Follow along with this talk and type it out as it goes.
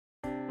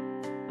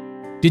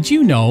Did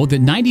you know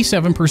that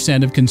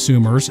 97% of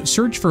consumers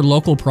search for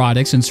local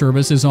products and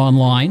services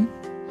online?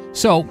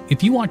 So,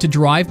 if you want to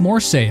drive more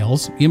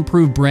sales,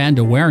 improve brand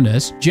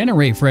awareness,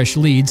 generate fresh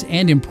leads,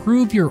 and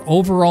improve your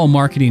overall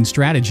marketing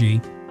strategy,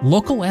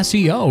 local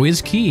SEO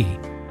is key.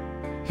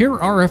 Here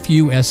are a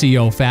few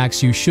SEO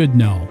facts you should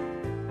know.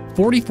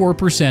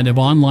 44% of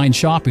online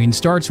shopping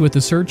starts with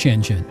a search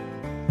engine.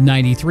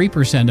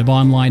 93% of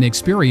online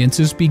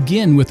experiences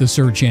begin with a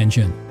search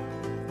engine.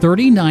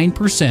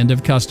 39%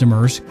 of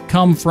customers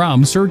come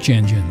from search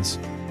engines.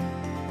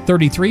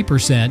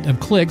 33% of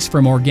clicks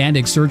from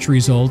organic search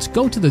results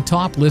go to the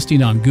top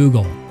listing on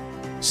Google.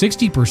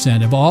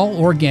 60% of all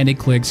organic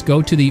clicks go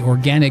to the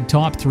organic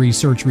top 3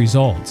 search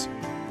results.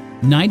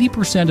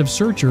 90% of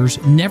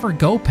searchers never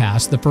go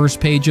past the first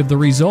page of the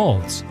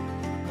results.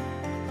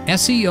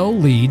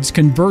 SEO leads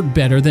convert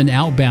better than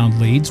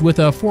outbound leads with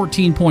a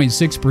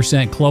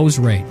 14.6% close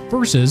rate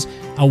versus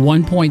a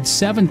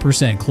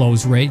 1.7%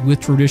 close rate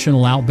with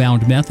traditional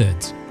outbound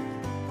methods.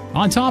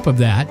 On top of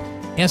that,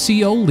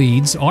 SEO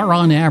leads are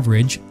on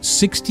average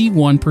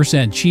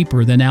 61%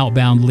 cheaper than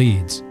outbound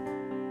leads.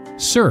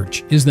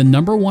 Search is the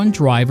 #1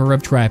 driver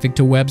of traffic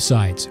to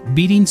websites,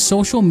 beating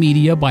social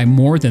media by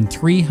more than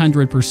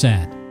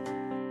 300%.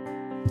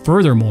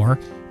 Furthermore,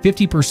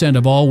 50%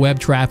 of all web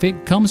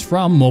traffic comes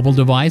from mobile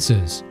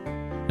devices.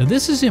 Now,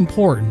 this is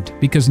important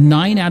because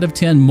 9 out of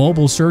 10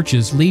 mobile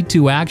searches lead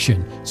to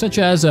action, such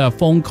as a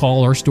phone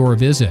call or store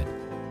visit.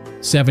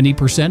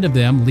 70% of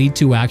them lead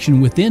to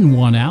action within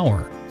 1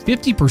 hour.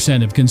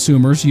 50% of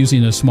consumers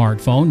using a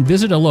smartphone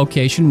visit a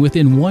location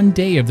within 1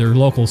 day of their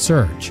local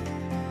search.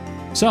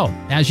 So,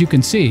 as you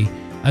can see,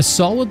 a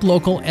solid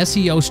local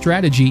SEO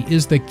strategy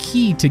is the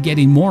key to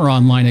getting more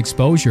online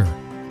exposure.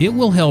 It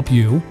will help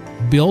you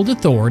build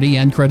authority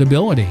and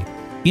credibility,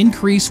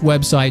 increase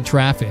website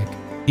traffic,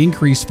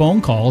 increase phone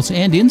calls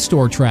and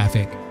in-store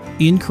traffic,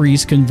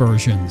 increase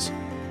conversions.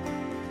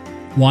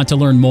 Want to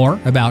learn more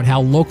about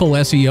how local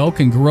SEO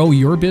can grow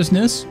your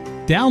business?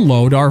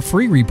 Download our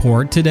free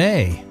report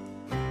today.